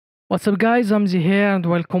What's up guys, I'm here and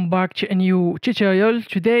welcome back to a new tutorial.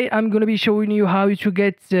 Today I'm going to be showing you how to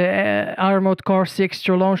get Armored Core 6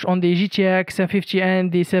 to launch on the GTX 750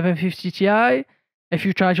 and the 750 Ti. If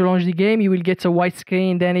you try to launch the game, you will get a white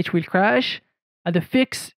screen, then it will crash. And the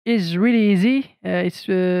fix is really easy. It's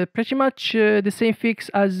pretty much the same fix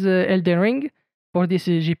as Elden Ring for this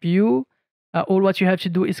GPU. All what you have to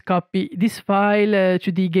do is copy this file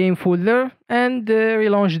to the game folder and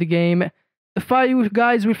relaunch the game. The file, you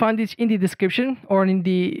guys will find it in the description or in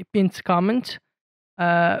the pinned comment.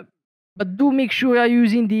 But do make sure you're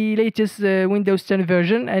using the latest Windows 10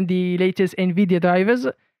 version and the latest NVIDIA drivers,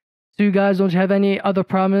 so you guys don't have any other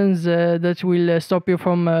problems that will stop you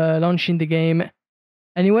from launching the game.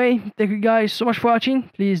 Anyway, thank you guys so much for watching.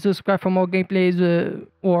 Please do subscribe for more gameplays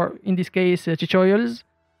or in this case tutorials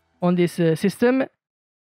on this system.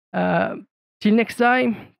 Till next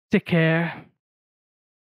time, take care.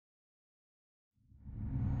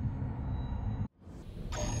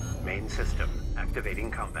 Main system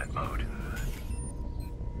activating combat mode.